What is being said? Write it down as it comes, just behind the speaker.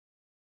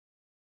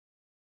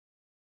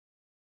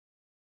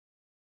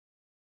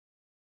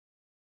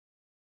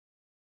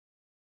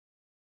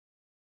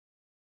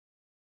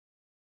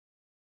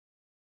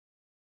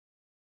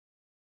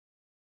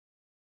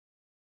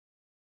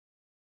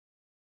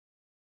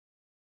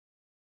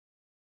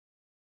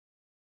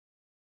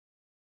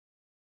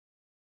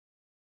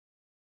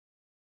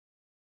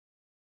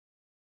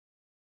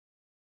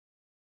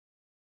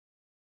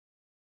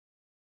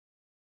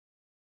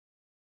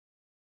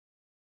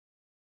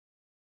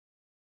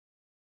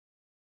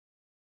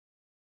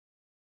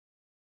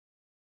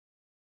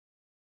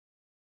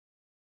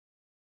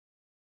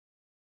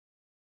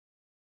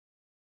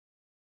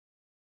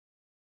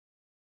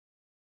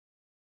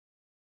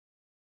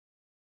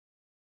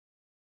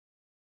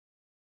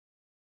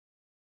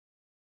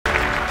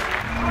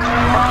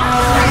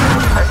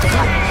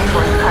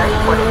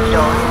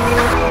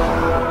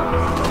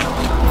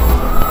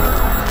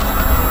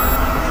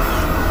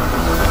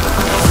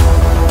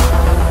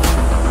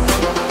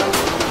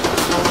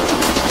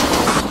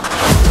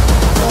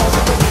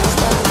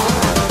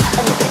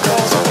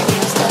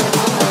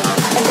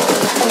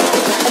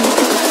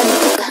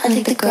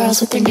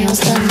girls with their nails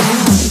done now.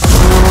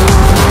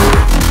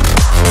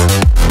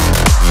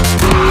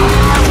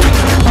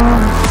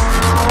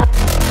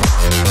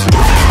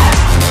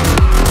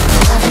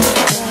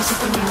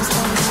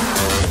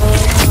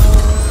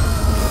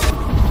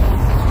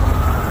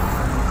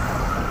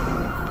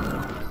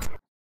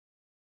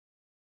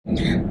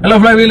 Hello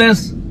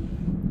Flywheelers,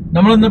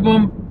 നമ്മൾ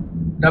ഇന്നിപ്പം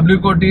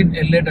WCOTY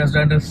LA test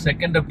ഡ്രൈവിന്റെ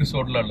second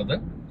എപ്പിസോഡിലുള്ളത്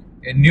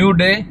A new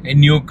day A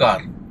new car.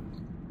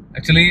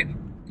 Actually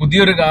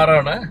പുതിയൊരു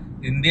കാറാണ്,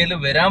 ഇന്ത്യയിൽ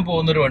വരാൻ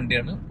പോകുന്നൊരു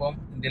വണ്ടിയാണ്, ഇപ്പം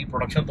ഇന്ത്യയിൽ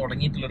പ്രൊഡക്ഷൻ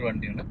തുടങ്ങിയിട്ടുള്ളൊരു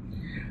വണ്ടിയാണ്.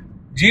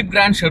 ജീപ്പ്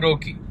ഗ്രാൻഡ്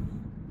ഷെറോക്കി,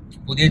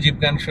 പുതിയ ജീപ്പ്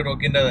ഗ്രാൻഡ്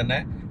ഷെറോക്കിന്റെ തന്നെ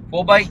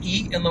 4xe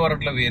എന്ന്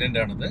പറഞ്ഞിട്ടുള്ള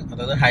വേരിയന്റ് ആണിത്.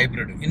 അതായത്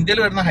ഹൈബ്രിഡ്,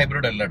 ഇന്ത്യയിൽ വരുന്ന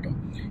ഹൈബ്രിഡ് അല്ല കേട്ടോ.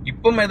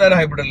 ഇപ്പം ഏതായാലും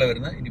ഹൈബ്രിഡ് അല്ല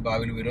വരുന്നത്, ഇനി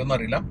ഭാവിയിൽ വരുമെന്ന്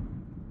അറിയില്ല.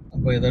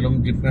 അപ്പോൾ ഏതായാലും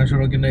ജീപ്പ് ഗ്രാൻഡ്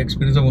ഷെറോക്കിന്റെ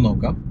എക്സ്പീരിയൻസ് നമുക്ക്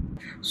നോക്കാം.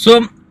 സോ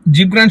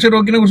ജീപ്പ് ഗ്രാൻഡ്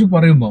ഷെറോക്കിനെ കുറിച്ച്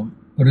പറയുമ്പോൾ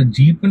ഒരു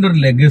ജീപ്പിന്റെ ഒരു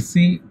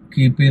ലെഗസി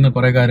കീപ്പ് ചെയ്യുന്ന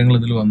കുറെ കാര്യങ്ങൾ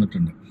ഇതിൽ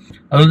വന്നിട്ടുണ്ട്.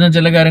 അതുപോലെ തന്നെ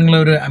ചില കാര്യങ്ങൾ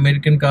ഒരു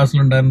അമേരിക്കൻ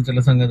കാസിലുണ്ടായിരുന്ന ചില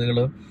സംഗതികൾ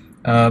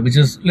which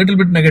is little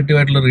bit negative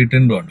ആയിട്ടുള്ള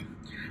റീറ്റേൺഡും ആണ്.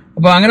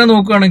 അപ്പോൾ അങ്ങനെ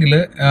നോക്കുകയാണെങ്കിൽ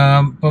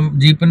ഇപ്പം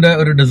ജീപ്പിന്റെ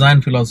ഒരു ഡിസൈൻ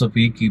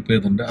ഫിലോസഫി കീപ്പ്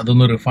ചെയ്തിട്ടുണ്ട്.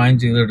 അതൊന്ന് റിഫൈൻ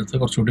ചെയ്തെടുത്ത്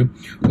കുറച്ചുകൂടി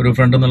ഒരു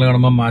ഫ്രണ്ട് എന്നുള്ള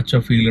കാണുമ്പോൾ മാച്ച്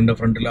ഓഫ് ഫീൽ ഉണ്ട്.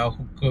 ഫ്രണ്ടിൽ ആ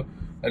ഹുക്ക്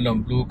എല്ലാം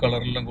ബ്ലൂ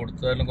കളറിലെല്ലാം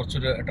കൊടുത്ത് എല്ലാം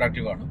കുറച്ചൊരു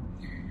അട്രാക്റ്റീവ് ആണ്.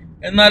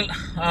 എന്നാൽ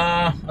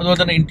അതുപോലെ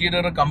തന്നെ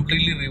ഇന്റീരിയർ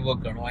കംപ്ലീറ്റ്ലി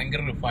റീവർക്ക് ആണ്,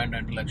 ഭയങ്കര റിഫൈൻഡ്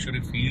ആയിട്ട് ലക്ഷറി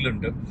ഫീൽ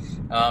ഉണ്ട്.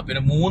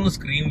 പിന്നെ 3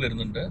 സ്ക്രീൻ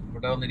വരുന്നുണ്ട്.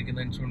 ഇവിടെ വന്നിരിക്കുന്ന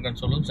ഇൻസ്ട്രുമെന്റ്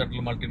കൺസോളും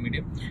സെൻട്രൽ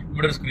മൾട്ടിമീഡിയ,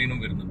 ഇവിടെ ഒരു സ്ക്രീനും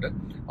വരുന്നുണ്ട്.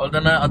 അതുപോലെ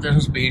തന്നെ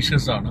അത്യാവശ്യം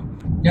സ്പേഷ്യസ് ആണ്.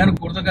 ഞാൻ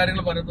കൂടുതൽ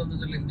കാര്യങ്ങൾ പറയുന്നത്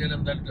വെച്ചാൽ ഇന്ത്യയിൽ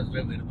എന്തായാലും ടെസ്റ്റ്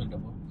ഡ്രൈവ് വരുന്നുണ്ട്,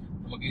 അപ്പോൾ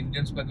നമുക്ക്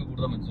ഇന്ത്യൻ സ്പെക്ക്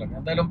കൂടുതൽ മനസ്സിലാക്കാം.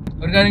 എന്തായാലും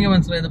ഒരു കാര്യം ഞാൻ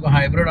മനസ്സിലായത്, ഇപ്പോൾ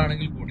ഹൈബ്രിഡ്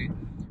ആണെങ്കിൽ കൂടി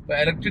ഇപ്പോൾ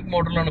ഇലക്ട്രിക്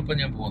മോഡലാണ് ഇപ്പോൾ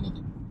ഞാൻ പോകുന്നത്.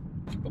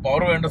 ഇപ്പോൾ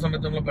പവർ വേണ്ട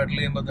സമയത്ത് നമ്മൾ പെഡൽ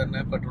ചെയ്യുമ്പോൾ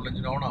തന്നെ പെട്രോൾ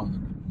എഞ്ചിൻ ഓൺ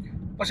ആവുന്നുണ്ട്.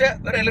 പക്ഷെ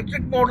ഒരു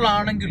ഇലക്ട്രിക്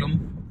മോഡലാണെങ്കിലും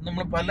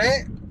നമ്മൾ പല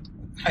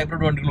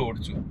ഹൈബ്രിഡ് വണ്ടികൾ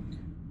ഓടിച്ചു,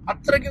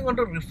 അത്രയ്ക്കും കൊണ്ട്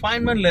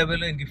റിഫൈൻമെന്റ്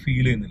ലെവൽ എനിക്ക്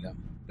ഫീൽ ചെയ്യുന്നില്ല.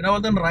 പിന്നെ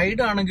അതുപോലെ തന്നെ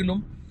റൈഡ് ആണെങ്കിലും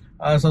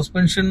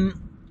suspension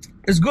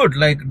is good,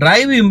 like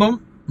drive ചെയ്യുമ്പം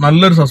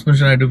നല്ലൊരു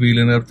സസ്പെൻഷൻ ആയിട്ട് ഫീൽ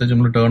ചെയ്യുന്നത്. പ്രത്യേകിച്ച്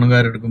നമ്മൾ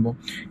ടേണുകാർ എടുക്കുമ്പോൾ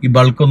ഈ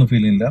ബൾക്കൊന്നും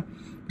ഫീൽ ചെയ്യില്ല.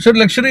 പക്ഷെ ഒരു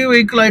ലക്ഷറി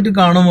വെഹിക്കിൾ ആയിട്ട്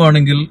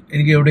കാണുമ്പോഴാണെങ്കിൽ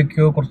എനിക്ക്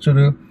എവിടേക്കോ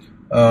കുറച്ചൊരു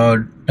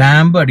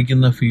ഡാമ്പ്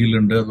അടിക്കുന്ന ഫീൽ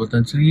ഉണ്ട്. അതുപോലെ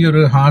തന്നെ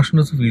ചെറിയൊരു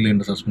ഹാർഷ്നെസ് ഫീൽ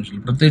ചെയ്യുന്നുണ്ട്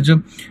സസ്പെൻഷനിൽ. പ്രത്യേകിച്ചും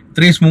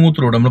ഇത്രയും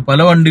സ്മൂത്ത് റോഡ്, നമ്മൾ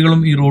പല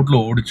വണ്ടികളും ഈ റോഡിൽ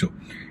ഓടിച്ചു,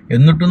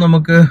 എന്നിട്ടും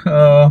നമുക്ക്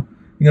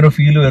ഇങ്ങനെ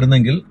ഫീൽ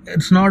വരുന്നെങ്കിൽ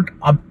it's not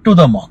up to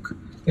the mark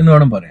എന്ന്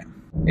വേണം പറയാം.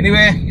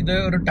 എനിവേ, ഇത്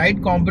ഒരു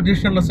ടൈറ്റ്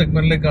കോമ്പറ്റീഷനുള്ള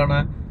സെഗ്മെന്റിലേക്കാണ്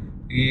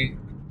ഈ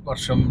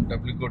വർഷം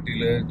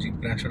WCOTYയിൽ ജീപ്പ്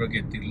ഗ്രാൻഡ് ഷെറോക്കി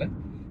എത്തിയില്ല.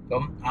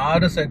 അപ്പം ആ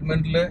ഒരു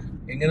സെഗ്മെന്റിൽ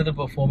എങ്ങനെ ഇത്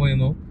പെർഫോം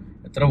ചെയ്യുന്നു,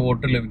 എത്ര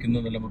വോട്ട് ലഭിക്കുന്നു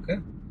എന്നെല്ലാം നമുക്ക്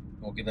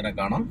നോക്കി തന്നെ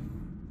കാണാം.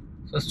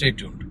 So stay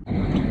tuned.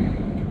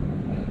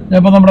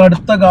 അപ്പോൾ നമ്മുടെ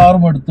അടുത്ത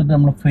കാറും എടുത്തിട്ട്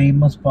നമ്മൾ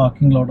ഫേമസ്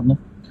പാർക്കിംഗ് ലോട്ടിൽ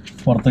നിന്ന്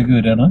പുറത്തേക്ക്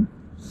വരികയാണ്.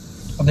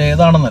 അത്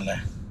ഏതാണെന്നല്ലേ,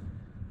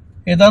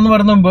 ഏതാന്ന്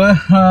പറയുന്ന മുമ്പ്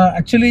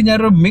ആക്ച്വലി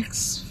ഞാനൊരു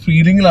മിക്സ്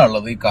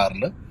ഫീലിങ്ങിലാണുള്ളത് ഈ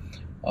കാറിൽ.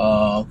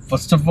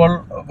 ഫസ്റ്റ് ഓഫ് ഓൾ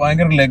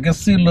ഭയങ്കര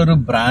ലെഗസി ഉള്ളൊരു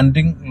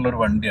ബ്രാൻഡിങ് ഉള്ളൊരു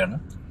വണ്ടിയാണ്.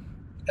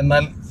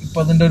 എന്നാൽ ഇപ്പം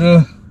അതിൻ്റെ ഒരു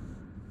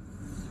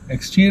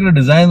എക്സ്റ്റീരിയർ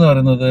ഡിസൈൻ എന്ന്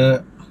പറയുന്നത്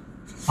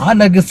ആ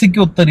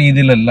ലെഗസിക്ക് ഒത്ത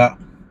രീതിയിലല്ല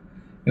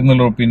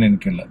എന്നുള്ള ഒപ്പീനിയൻ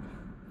എനിക്കുള്ളത്.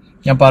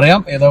 ഞാൻ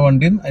പറയാം ഏതാ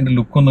വണ്ടിയും അതിൻ്റെ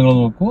ലുക്കും നിങ്ങൾ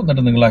നോക്കൂ,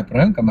 എന്നിട്ട് നിങ്ങളുടെ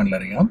അഭിപ്രായം കമൻറ്റിൽ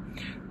അറിയാം.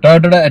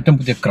 ടൊയോട്ടയുടെ ഏറ്റവും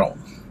പുതിയ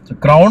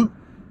ക്രൗൺ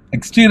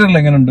എക്സ്റ്റീരിയറിൽ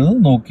എങ്ങനെ ഉണ്ടെന്ന്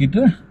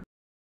നോക്കിയിട്ട്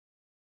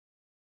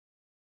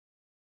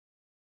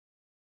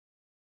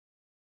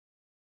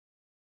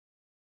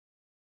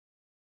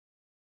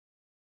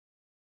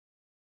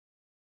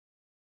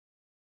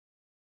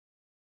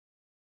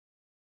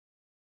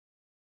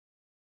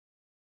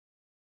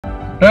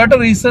ടൊയോട്ട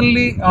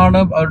റീസെന്റ് ആണ്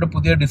അവരുടെ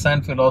പുതിയ ഡിസൈൻ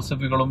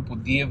ഫിലോസഫികളും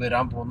പുതിയ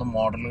വരാൻ പോകുന്ന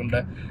മോഡലുകളുടെ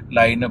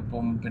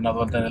ലൈനപ്പും പിന്നെ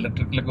അതുപോലെ തന്നെ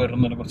ഇലക്ട്രിക്കിലൊക്കെ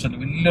വരുന്നതിനെ കുറിച്ച്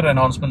വലിയൊരു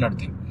അനൗൺസ്മെന്റ്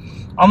നടത്തി.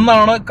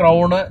 അന്നാണ്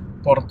ക്രൗണ്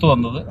പുറത്തു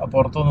വന്നത്. ആ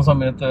പുറത്തു വന്ന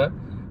സമയത്ത്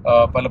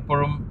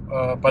പലപ്പോഴും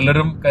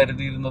പലരും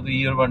കരുതിയിരുന്നത് ഈ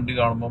ഒരു വണ്ടി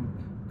കാണുമ്പം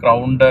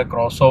ക്രൗണിന്റെ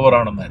ക്രോസ് ഓവർ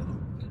ആണെന്നായിരുന്നു.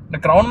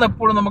 പിന്നെ ക്രൗൺ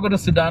എപ്പോഴും നമുക്കൊരു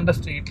സിഡാന്റെ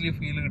സ്റ്റേറ്റ്ലി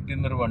ഫീൽ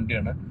കിട്ടുന്ന ഒരു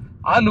വണ്ടിയാണ്.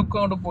 ആ ലുക്ക്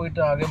അങ്ങോട്ട് പോയിട്ട്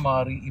ആകെ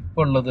മാറി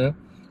ഇപ്പോൾ ഉള്ളത്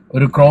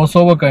ഒരു ക്രോസ്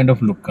ഓവർ കൈൻഡ്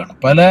ഓഫ് ലുക്കാണ്.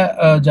 പല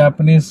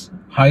Japanese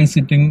high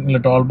sitting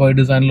toll boy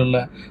ഡിസൈനിലുള്ള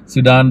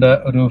സിഡാന്റെ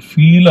ഒരു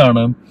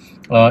ഫീലാണ്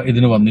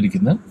ഇതിന്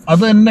വന്നിരിക്കുന്നത്.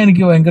 അത് തന്നെ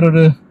എനിക്ക് ഭയങ്കര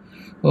ഒരു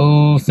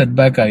സെറ്റ്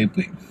ബാക്ക്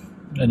ആയിപ്പോയി.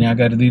 ഞാൻ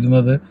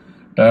കരുതിയിരുന്നത്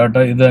ടൊയോട്ട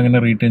ഇത്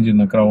അങ്ങനെ റീറ്റെയിൻ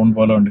ചെയ്യുന്ന ക്രൗൺ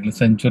പോലെ ഉണ്ടെങ്കിൽ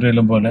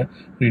സെഞ്ചുറിയിലും പോലെ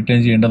റീറ്റെയിൻ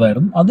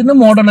ചെയ്യേണ്ടതായിരുന്നു. അതിനെ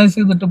മോഡേണൈസ്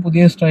ചെയ്തിട്ട്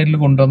പുതിയ സ്റ്റൈലിൽ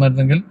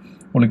കൊണ്ടുവന്നിരുന്നെങ്കിൽ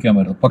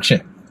വിളിക്കാമായിരുന്നു. പക്ഷേ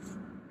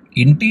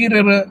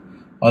ഇന്റീരിയർ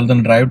അതുപോലെ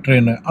തന്നെ ഡ്രൈവ്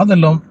ട്രെയിൻ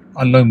അതെല്ലാം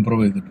നല്ല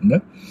ഇമ്പ്രൂവ് ചെയ്തിട്ടുണ്ട്.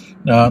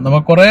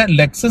 നമുക്ക് കുറേ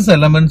ലെക്സസ്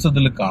എലമെന്റ്സ്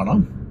ഇതിൽ കാണാം.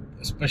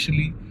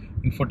 എസ്പെഷ്യലി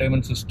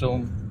ഇൻഫോർടൈൻമെന്റ്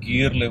സിസ്റ്റവും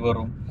ഗിയർ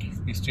ലിവറും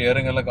ഈ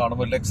സ്റ്റിയറിംഗ് എല്ലാം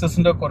കാണുമ്പോൾ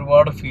ലെക്സസിന്റെ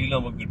ഒരുപാട് ഫീൽ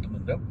നമുക്ക്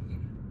കിട്ടുന്നുണ്ട്.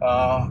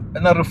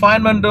 എന്നാൽ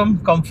റിഫൈൻമെന്റും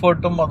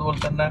കംഫർട്ടും അതുപോലെ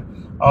തന്നെ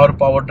ആ ഒരു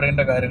പവർ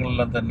ട്രെയിനിന്റെ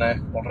കാര്യങ്ങളെല്ലാം തന്നെ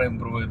വളരെ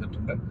ഇമ്പ്രൂവ്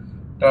ചെയ്തിട്ടുണ്ട്.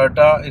 Toyota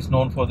is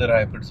known for there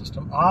hybrid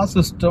system. ആ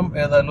സിസ്റ്റം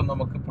ഏതായാലും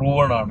നമുക്ക്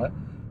പ്രൂവൺ ആണ്,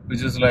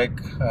 വിച്ച് ഇസ്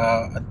ലൈക്ക്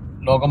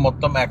ലോകം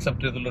മൊത്തം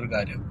ആക്സെപ്റ്റ് ചെയ്തുള്ളൊരു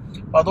കാര്യം.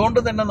 അപ്പം അതുകൊണ്ട്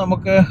തന്നെ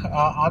നമുക്ക്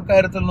ആ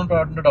കാര്യത്തിലൊന്നും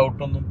ടൊയോട്ടയുടെ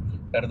ഡൗട്ടൊന്നും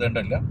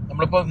കരുതേണ്ടതില്ല.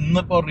 നമ്മളിപ്പോൾ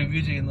ഇന്നിപ്പോൾ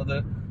റിവ്യൂ ചെയ്യുന്നത്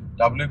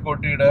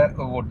WCOTYയുടെ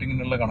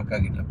വോട്ടിങ്ങിനുള്ള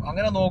കണക്കാക്കിയിട്ട്.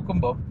 അങ്ങനെ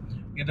നോക്കുമ്പോൾ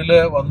ഇതിൽ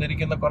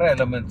വന്നിരിക്കുന്ന കുറേ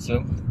എലമെന്റ്സ്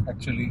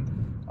ആക്ച്വലി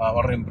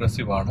വളരെ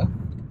ഇംപ്രസീവ് ആണ്.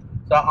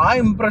 ആ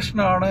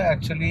ഇംപ്രഷനാണ്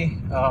ആക്ച്വലി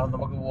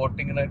നമുക്ക്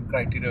വോട്ടിങ്ങിന്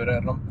ക്രൈറ്റീരിയ വരിക.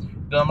 കാരണം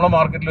ഇത് നമ്മളെ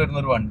മാർക്കറ്റിൽ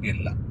വരുന്നൊരു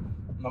വണ്ടിയല്ല,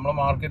 നമ്മളെ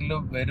മാർക്കറ്റിൽ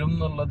വരും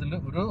എന്നുള്ളതിൽ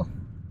ഒരു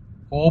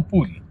ഹോപ്പും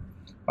ഇല്ല.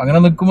 അങ്ങനെ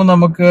നിൽക്കുമ്പോൾ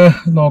നമുക്ക്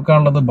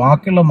നോക്കാനുള്ളത്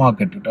ബാക്കിയുള്ള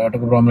മാർക്കറ്റ്,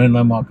 ടാറ്റക്ക്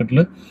പ്രോമിനൻ്റ് മാർക്കറ്റിൽ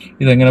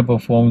ഇതെങ്ങനെ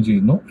പെർഫോം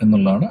ചെയ്യുന്നു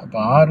എന്നുള്ളതാണ്. അപ്പോൾ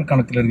ആ ഒരു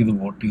കണക്കിലായിരിക്കും ഇത്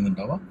വോട്ട്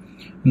ചെയ്യുന്നുണ്ടാവുക.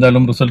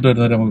 എന്തായാലും റിസൾട്ട്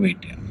വരുന്നവരെ നമുക്ക്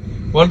വെയിറ്റ് ചെയ്യാം.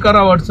 വേൾഡ് കാർ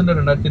അവാർഡ്സിൻ്റെ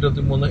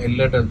 2023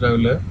 എല്ലാ ടെസ്റ്റ്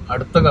ഡ്രൈവിൽ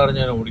അടുത്ത കാർ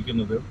ഞാൻ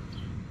ഓടിക്കുന്നത്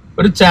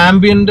ഒരു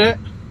ചാമ്പ്യൻ്റെ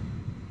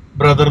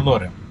ബ്രദർ എന്ന്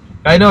പറയാം.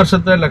 കഴിഞ്ഞ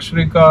വർഷത്തെ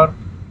ലക്ഷറി കാർ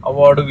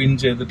അവാർഡ് വിൻ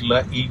ചെയ്തിട്ടുള്ള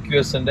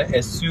EQSന്റെ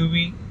SUV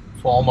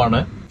ഫോമാണ്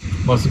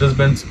മെർസിഡസ്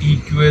ബെൻസ്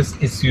EQS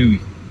SUV.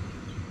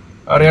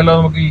 അറിയാലോ,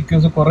 നമുക്ക്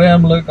EQS കുറേ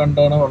നമ്മൾ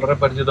കണ്ടാണ്, വളരെ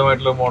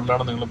പരിചിതമായിട്ടുള്ള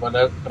മോഡലാണ്. നിങ്ങൾ പല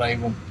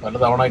ഡ്രൈവും പല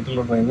തവണ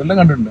ആയിട്ടുള്ള ഡ്രൈവും എല്ലാം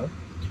കണ്ടിട്ടുണ്ട്.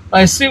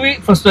 SUV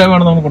ഫസ്റ്റ്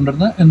ടൈമാണ് നമ്മൾ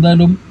കൊണ്ടുവരുന്നത്.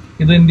 എന്തായാലും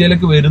ഇത്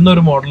ഇന്ത്യയിലേക്ക് വരുന്ന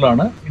ഒരു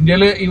മോഡലാണ്.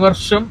 ഇന്ത്യയിൽ ഈ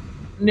വർഷം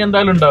ഇനി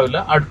എന്തായാലും ഉണ്ടാവില്ല,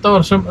 അടുത്ത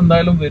വർഷം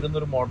എന്തായാലും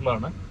വരുന്നൊരു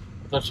മോഡലാണ്.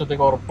 അടുത്ത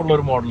വർഷത്തേക്ക് ഉറപ്പുള്ള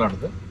ഒരു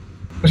മോഡലാണിത്.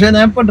 പക്ഷേ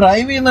ഞാൻ ഇപ്പോൾ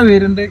ഡ്രൈവ് ചെയ്യുന്ന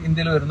വേരിയന്റ്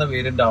ഇന്ത്യയിൽ വരുന്ന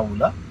വേരിയന്റ്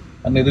ആവില്ല.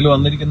 കാരണം ഇതിൽ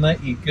വന്നിരിക്കുന്ന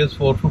EQS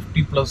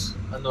 450+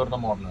 എന്ന് പറഞ്ഞ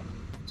മോഡലാണ്.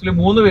 ആക്ച്വലി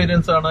 3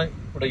 വേരിയൻസ് ആണ്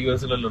ഇവിടെ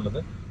US-ലുള്ളത്.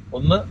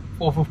 ഒന്ന്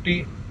 450,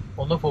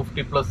 ഒന്ന്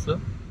 450+,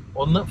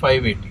 ഒന്ന്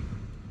 580.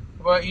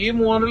 അപ്പോൾ ഈ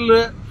മോഡലിൽ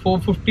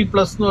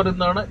 450+ എന്ന്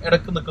പറയുന്നതാണ്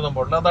ഇടയ്ക്ക് നിൽക്കുന്ന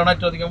മോഡൽ. അതാണ്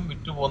ഏറ്റവും അധികം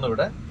വിറ്റ് പോകുന്നത്.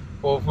 ഇവിടെ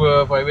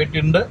 580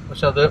 ഉണ്ട്,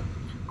 പക്ഷെ അത്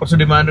കുറച്ച്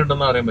ഡിമാൻഡ്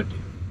ഉണ്ടെന്ന് അറിയാൻ പറ്റി.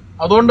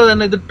 അതുകൊണ്ട്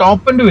തന്നെ ഇത്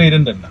ടോപ്പ് എൻഡ്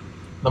വേരിയന്റ് അല്ല.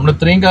 നമ്മൾ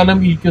ഇത്രയും കാലം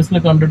EQS-ൽ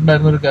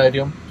കണ്ടിട്ടുണ്ടായിരുന്ന ഒരു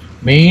കാര്യം,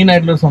 മെയിൻ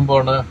ആയിട്ടുള്ളൊരു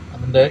സംഭവമാണ്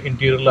അതിൻ്റെ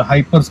ഇന്റീരിയറിൽ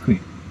ഹൈപ്പർ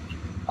സ്ക്രീൻ.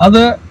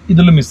 അത്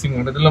ഇതിൽ മിസ്സിംഗ്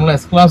ഉണ്ട്. ഇതിൽ നമ്മൾ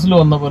S-ക്ലാസ്സിൽ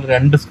വന്ന പോലെ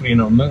 2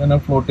 സ്ക്രീനാണ്, ഒന്ന് ഇങ്ങനെ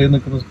ഫ്ലോട്ട് ചെയ്ത്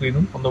നിൽക്കുന്ന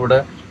സ്ക്രീനും ഒന്ന് ഇവിടെ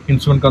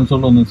ഇൻസ്ട്രുമെന്റ്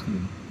കൺസോളിൽ വന്ന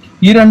സ്ക്രീനും.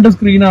 ഈ 2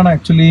 സ്ക്രീനാണ്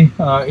ആക്ച്വലി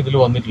ഇതിൽ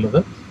വന്നിട്ടുള്ളത്.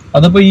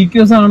 അതിപ്പോൾ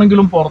EQS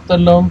ആണെങ്കിലും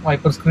പുറത്തെല്ലാം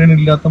ഹൈപ്പർ സ്ക്രീൻ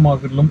ഇല്ലാത്ത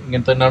മാർക്കറ്റിലും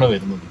ഇങ്ങനെ തന്നെയാണ്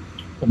വരുന്നത്.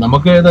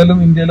 നമുക്ക് ഏതായാലും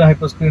ഇന്ത്യയിലെ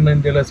ഹൈപ്പർ സ്ക്രീൻ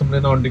ഇന്ത്യയിലെ അസംബ്ലി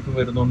ചെയ്യുന്ന വണ്ടിക്ക്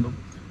വരുന്നുണ്ടും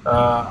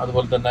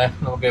അതുപോലെ തന്നെ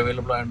നമുക്ക്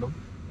അവൈലബിൾ ആയതുകൊണ്ടും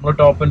നമ്മൾ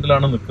ടോപ്പ്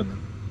എൻഡിലാണ് നിൽക്കുന്നത്.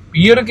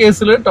 ഈ ഒരു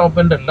കേസിൽ ടോപ്പ്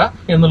എൻഡ് അല്ല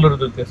എന്നുള്ളൊരു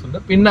വ്യത്യാസമുണ്ട്.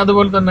 പിന്നെ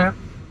അതുപോലെ തന്നെ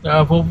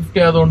 450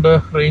 ആയതുകൊണ്ട്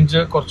റേഞ്ച്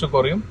കുറച്ച്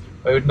കുറയും,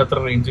 580 അത്ര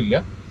റേഞ്ച് ഇല്ല.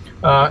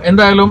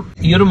 എന്തായാലും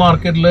ഈ ഒരു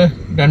മാർക്കറ്റിൽ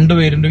 2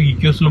 വേരിയന്റും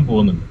EQS-ലും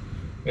പോകുന്നുണ്ട്.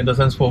 ഇൻ ദ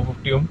സെൻസ്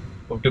 450-ഉം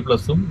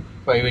 50+ഉം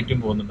 580-ഉം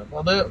പോകുന്നുണ്ട്. അപ്പോൾ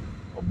അത്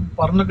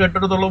പറഞ്ഞു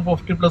കേട്ടിടത്തോളം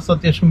 50+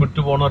 അത്യാവശ്യം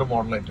വിട്ടുപോകുന്ന ഒരു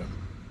മോഡലായിട്ടാണ്.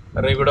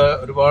 കാരണം ഇവിടെ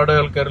ഒരുപാട്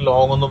ആൾക്കാർ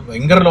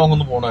ഭയങ്കര ലോങ്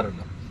ഒന്നും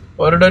പോകുന്നവരല്ല.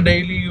 അവരുടെ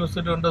ഡെയിലി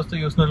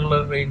യൂസിനുള്ള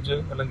റേഞ്ച്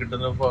എല്ലാം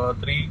കിട്ടുന്നത്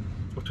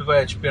 355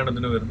 HP ആണ്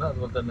ഇതിന് വരുന്നത്.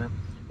 അതുപോലെ തന്നെ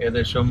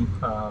ഏകദേശം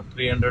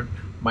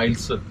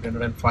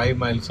 305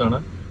 മൈൽസ് ആണ്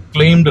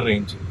claimed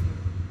range,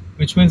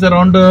 which means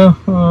around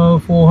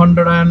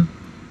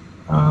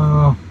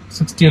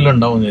 460 എല്ലാം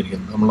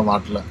ഉണ്ടാവുന്നതായിരിക്കും നമ്മുടെ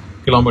നാട്ടിലെ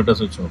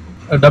കിലോമീറ്റേഴ്സ് വെച്ച് നോക്കും.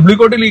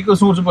 WCOTY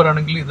EQS കുറിച്ച്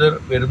പറയുകയാണെങ്കിൽ ഇത്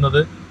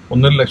വരുന്നത്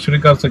ഒന്നിൽ ലക്ഷറി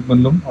കാർ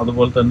സെഗ്മെന്റിലും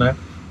അതുപോലെ തന്നെ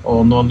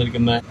ഒന്ന്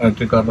വന്നിരിക്കുന്ന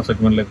ഇലക്ട്രിക് കാറിന്റെ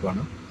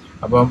സെഗ്മെന്റിലേക്കാണ്.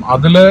 അപ്പം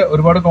അതിൽ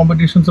ഒരുപാട്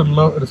കോമ്പറ്റീഷൻസ്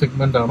ഉള്ള ഒരു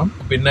സെഗ്മെന്റ് ആണ്.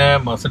 പിന്നെ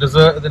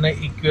മെർസിഡസ് ഇതിനെ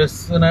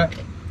EQS-നെ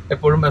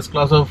എപ്പോഴും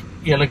S-ക്ലാസ് ഓഫ്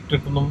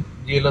ഇലക്ട്രിക് എന്നും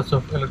GLS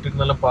ഓഫ് ഇലക്ട്രിക്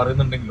എന്നെല്ലാം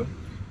പറയുന്നുണ്ടെങ്കിലും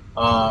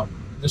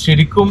ഇത്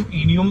ശരിക്കും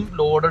ഇനിയും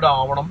ലോഡഡ്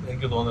ആവണം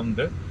എനിക്ക്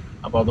തോന്നുന്നുണ്ട്.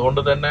 അപ്പോൾ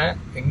അതുകൊണ്ട് തന്നെ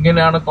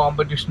എങ്ങനെയാണ്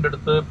കോമ്പറ്റീഷൻ്റെ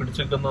അടുത്ത്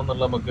പിടിച്ചെടുക്കുന്നത്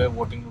എന്നുള്ള നമുക്ക്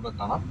വോട്ടിങ്ങിലൂടെ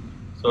കാണാം.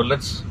 So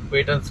let's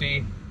wait and see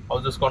how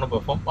this gonna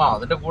perform.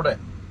 അതിൻ്റെ കൂടെ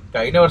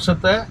കഴിഞ്ഞ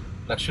വർഷത്തെ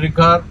luxury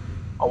car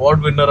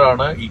award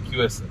വിന്നറാണ്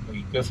EQS.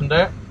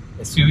 EQS-ന്റെ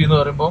SUV എന്ന്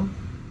പറയുമ്പം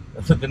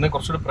ഇതിന്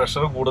കുറച്ചുകൂടി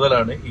പ്രഷർ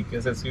കൂടുതലാണ്.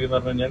 EQS SUV എന്ന്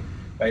പറഞ്ഞു കഴിഞ്ഞാൽ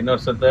കഴിഞ്ഞ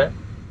വർഷത്തെ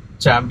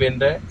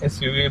ചാമ്പ്യന്റെ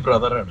SUV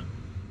ബ്രദറാണ്.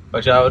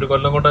 പക്ഷെ ആ ഒരു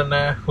കൊല്ലം കൊണ്ട്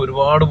തന്നെ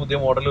ഒരുപാട് പുതിയ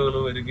മോഡലുകൾ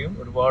വരികയും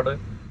ഒരുപാട്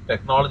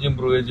ടെക്നോളജി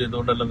ഇമ്പ്രൂവ്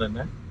ചെയ്തുകൊണ്ടെല്ലാം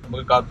തന്നെ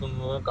നമുക്ക്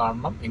കാത്തുനിന്ന്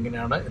കാണണം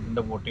എങ്ങനെയാണ്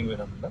ഇതിന്റെ വോട്ടിംഗ്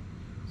വരുന്നത്.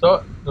 സോ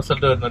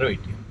റിസൾട്ട് വരുന്നവരെ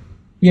വെയിറ്റ് ചെയ്യാം.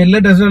 ഈ എല്ലാ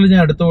ടെസ്റ്റുകളും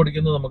ഞാൻ അടുത്ത്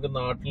ഓടിക്കുന്നത് നമുക്ക്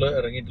നാട്ടിൽ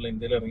ഇറങ്ങിയിട്ടുള്ള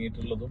ഇന്ത്യയിൽ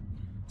ഇറങ്ങിയിട്ടുള്ളതും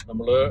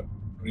നമ്മൾ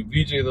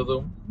റിവ്യൂ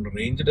ചെയ്തതും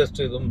റേഞ്ച് ടെസ്റ്റ്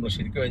ചെയ്തതും നമ്മൾ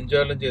ശരിക്കും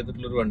എൻജോയ്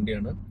ചെയ്തിട്ടുള്ളൊരു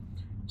വണ്ടിയാണ്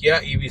Kia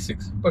EV6.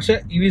 പക്ഷെ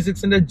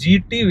EV6-ന്റെ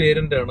GT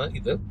വേരിയന്റ് ആണ്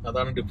ഇത്.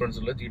 അതാണ് ഡിഫറൻസ്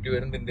ഉള്ളത്. GT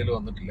വേരിയന്റ് ഇന്ത്യയിൽ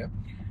വന്നിട്ടില്ല.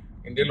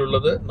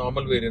 ഇന്ത്യയിലുള്ളത്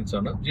നോർമൽ വേരിയൻസ്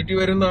ആണ്. GT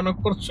വേരിയന്റ് ആണ്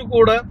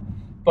കുറച്ചുകൂടെ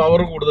പവർ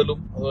കൂടുതലും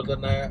അതുപോലെ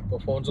തന്നെ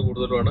പെർഫോമൻസ്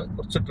കൂടുതലുമാണ്.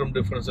 കുറച്ച് ട്രിം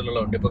ഡിഫറൻസിലുള്ള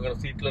വണ്ടി. ഇപ്പൊ ഇങ്ങനെ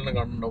സീറ്റിൽ തന്നെ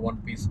കാണുന്നുണ്ടോ, 1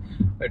 പീസ്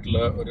ആയിട്ടുള്ള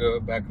ഒരു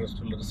ബാക്ക്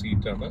റെസ്റ്റ് ഉള്ള ഒരു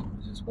സീറ്റാണ്,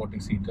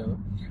 സ്പോർട്ടിംഗ് സീറ്റാണ്.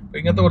 അപ്പൊ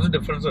ഇങ്ങനത്തെ കുറച്ച്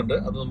ഡിഫറൻസ് ഉണ്ട്,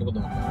 അത് നമുക്ക്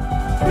നോക്കാം.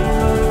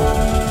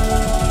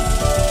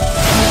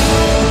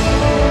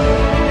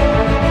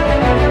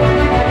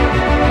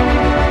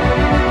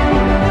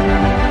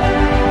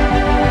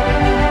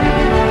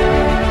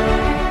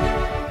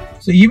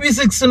 സോ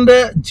EV6-ന്റെ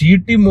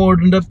GT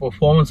മോഡിന്റെ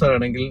പെർഫോമൻസ്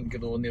ആണെങ്കിൽ എനിക്ക്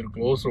തോന്നിയ ഒരു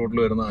ക്ലോസ് റോഡിൽ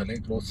വരുന്ന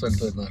അല്ലെങ്കിൽ ക്ലോസ്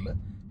സ്ഥലത്ത് വരുന്ന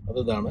അത്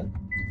ഇതാണ്.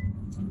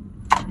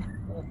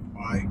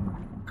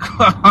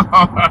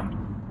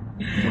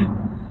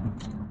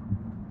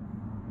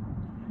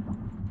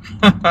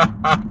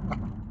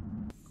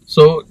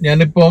 സോ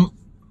ഞാനിപ്പം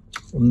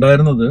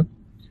ഉണ്ടായിരുന്നത്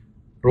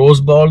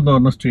റോസ് ബോൾ എന്ന്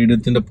പറഞ്ഞ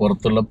സ്റ്റേഡിയത്തിന്റെ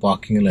പുറത്തുള്ള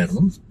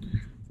പാർക്കിങ്ങിലായിരുന്നു.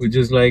 Which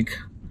is like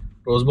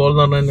rose ball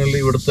എന്ന് പറഞ്ഞു കഴിഞ്ഞാൽ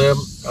ഇവിടുത്തെ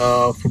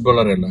ഫുട്ബോൾ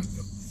അറിയാലോ,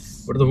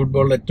 ഇവിടുത്തെ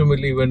ഫുട്ബോളിൽ ഏറ്റവും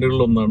വലിയ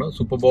ഇവന്റുകളിൽ ഒന്നാണ്.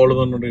 സൂപ്പർ ബോൾ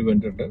എന്ന് പറഞ്ഞൊരു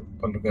ഇവന്റ് ഉണ്ട്,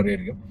 പലർക്കും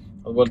അറിയായിരിക്കും.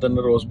 അതുപോലെ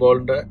തന്നെ റോസ്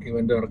ബോളിൻ്റെ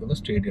ഇവൻ്റ് നടക്കുന്ന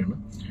സ്റ്റേഡിയമാണ്.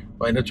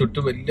 അപ്പോൾ അതിൻ്റെ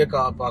ചുറ്റും വലിയ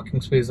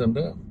പാർക്കിംഗ് സ്പേസ്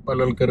ഉണ്ട്. പല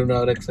ആൾക്കാരും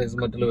രാവിലെ എക്സസൈസ്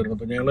മറ്റുള്ള വരുന്നത്.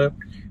 അപ്പോൾ ഞങ്ങൾ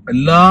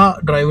എല്ലാ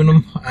ഡ്രൈവിനും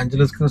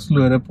ആഞ്ചലസ് ക്രിസ്റ്റിൽ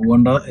വരെ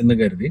പോകണ്ട എന്ന്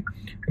കരുതി.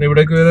 പിന്നെ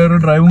ഇവിടേക്ക് വരെ ഒരു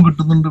ഡ്രൈവും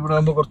കിട്ടുന്നുണ്ട്. ഇവിടെ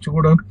ആകുമ്പോൾ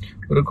കുറച്ചുകൂടെ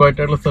ഒരു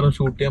ക്വയറ്റായിട്ടുള്ള സ്ഥലം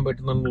ഷൂട്ട് ചെയ്യാൻ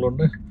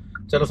പറ്റുന്നുള്ളതുകൊണ്ട്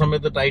ചില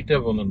സമയത്ത്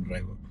ടൈറ്റായി പോകുന്നുണ്ട്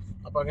ഡ്രൈവ്.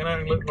 അപ്പോൾ അങ്ങനെ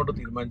ഞങ്ങൾ ഇങ്ങോട്ട്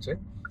തീരുമാനിച്ചത്.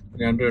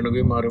 ഞാൻ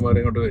രേണുകയും മാറി മാറി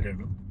ഇങ്ങോട്ട്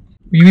വരികയാണ്.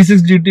 VV6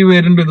 GT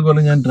വേരിയന്റ്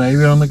ഇതുപോലെ ഞാൻ ഡ്രൈവ്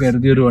ചെയ്യണമെന്ന്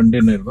കരുതിയ ഒരു വണ്ടി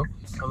ഉണ്ടായിരുന്നു.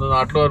 അന്ന്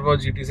നാട്ടിൽ വരുമ്പോൾ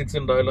GT6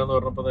 ഉണ്ടാവില്ല എന്ന്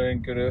പറഞ്ഞപ്പോൾ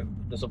എനിക്കൊരു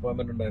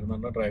ഡിസപ്പോയിൻമെന്റ്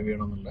ഉണ്ടായിരുന്നു ഡ്രൈവ്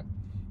ചെയ്യണമെന്നുള്ള.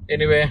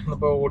 എനിവേ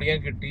ഇപ്പോൾ ഓടിക്കാൻ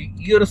കിട്ടി.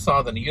 ഈ ഒരു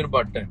സാധനം, ഈ ഒരു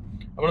ബട്ടൺ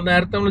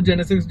നമ്മൾ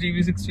ജെനസിക്സ്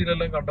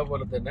GV60 കണ്ട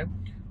പോലെ തന്നെ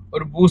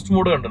ഒരു ബൂസ്റ്റ്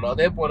മോഡ് കണ്ടല്ലോ,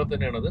 അതേപോലെ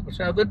തന്നെയാണത്.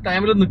 പക്ഷെ അത്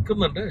ടൈമിൽ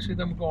നിൽക്കുന്നുണ്ട്. പക്ഷെ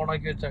ഇത് നമുക്ക്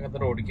ഓണാക്കി വെച്ച് അങ്ങനെ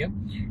തന്നെ ഓടിക്കാം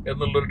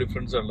എന്നുള്ളൊരു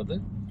ഡിഫറൻസ് ഉള്ളത്.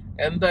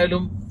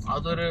 എന്തായാലും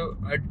അതൊരു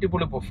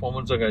അടിപൊളി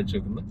പെർഫോമൻസ് ഒക്കെ അയച്ചു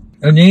വെക്കുന്നത്.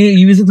 ഞാൻ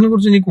EV6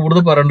 കുറിച്ച് ഇനി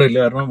കൂടുതൽ പറയേണ്ടതില്ല,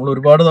 കാരണം നമ്മൾ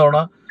ഒരുപാട് തവണ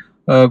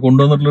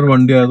കൊണ്ടുവന്നിട്ടുള്ളൊരു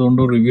വണ്ടി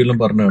ആയതുകൊണ്ട് റിവ്യൂ എല്ലാം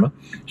പറഞ്ഞതാണ്.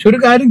 പക്ഷെ ഒരു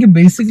കാര്യം എനിക്ക്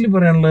ബേസിക്കലി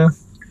പറയാനുള്ളത്,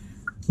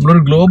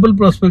 നമ്മളൊരു ഗ്ലോബൽ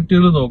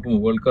പെർസ്പെക്റ്റീവിൽ നോക്കുമ്പോൾ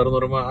വേൾഡ് കാർ എന്ന്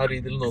പറയുമ്പോൾ ആ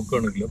രീതിയിൽ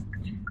നോക്കുകയാണെങ്കിലും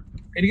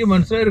എനിക്ക്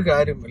മനസ്സിലായൊരു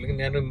കാര്യം, അല്ലെങ്കിൽ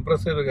ഞാൻ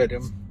ഇംപ്രസ് ചെയ്തൊരു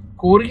കാര്യം,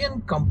 കൊറിയൻ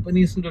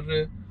കമ്പനീസിൻ്റെ ഒരു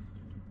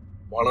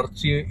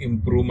വളർച്ചയും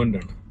ഇമ്പ്രൂവ്മെൻ്റ്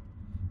ആണ്.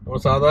 നമ്മൾ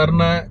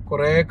സാധാരണ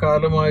കുറേ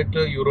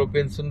കാലമായിട്ട്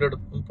യൂറോപ്യൻസിൻ്റെ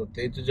അടുത്തും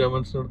പ്രത്യേകിച്ച്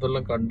ജർമ്മൻസിൻ്റെ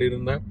അടുത്തെല്ലാം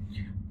കണ്ടിരുന്ന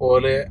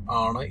പോലെ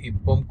ആണ്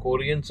ഇപ്പം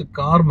കൊറിയൻസ്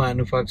കാർ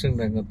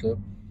മാനുഫാക്ചറിങ് രംഗത്ത്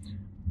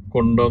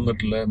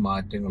കൊണ്ടുവന്നിട്ടുള്ള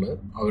മാറ്റങ്ങൾ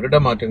അവരുടെ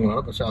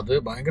മാറ്റങ്ങളാണ്. പക്ഷെ അത്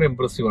ഭയങ്കര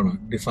ഇമ്പ്രസീവാണ്.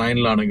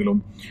 ഡിസൈനിലാണെങ്കിലും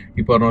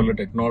ഈ പറഞ്ഞ പോലെ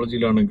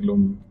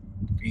ടെക്നോളജിയിലാണെങ്കിലും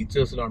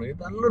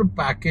ഫീച്ചേഴ്സിലാണെങ്കിലും നല്ലൊരു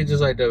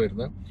പാക്കേജസ് ആയിട്ടാണ്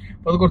വരുന്നത്.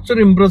 അപ്പോൾ അത്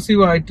കുറച്ചൊരു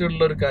ഇമ്പ്രസീവ്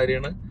ആയിട്ടുള്ള ഒരു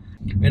കാര്യമാണ്.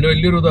 അതിൻ്റെ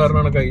വലിയൊരു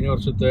ഉദാഹരണമാണ് കഴിഞ്ഞ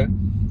വർഷത്തെ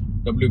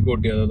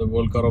WCOTY, അതായത്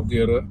world car of the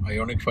year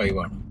ionic 5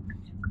 ആണ്.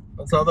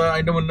 സാധാ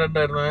അതിൻ്റെ മുന്നേ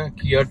ഉണ്ടായിരുന്ന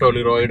കിയ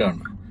ടോളിറോയിഡ്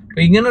ആണ്.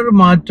 അപ്പം ഇങ്ങനെ ഒരു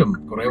മാറ്റം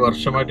കുറേ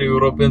വർഷമായിട്ട്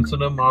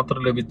യൂറോപ്യൻസിന് മാത്രം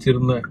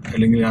ലഭിച്ചിരുന്ന,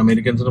 അല്ലെങ്കിൽ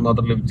അമേരിക്കൻസിന്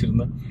മാത്രം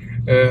ലഭിച്ചിരുന്ന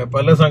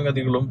പല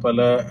സംഗതികളും പല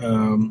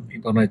ഈ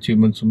പറഞ്ഞ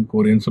അച്ചീവ്മെന്റ്സും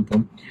കൊറിയൻസ്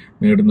ഇപ്പം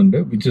നേടുന്നുണ്ട്,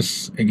 which is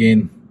again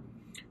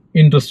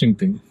interesting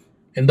thing.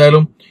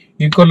 എന്തായാലും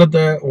ഈ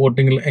കൊല്ലത്തെ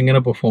വോട്ടിങ്ങിൽ എങ്ങനെ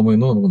പെർഫോം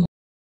ചെയ്യുന്നു നമുക്ക് നോക്കാം.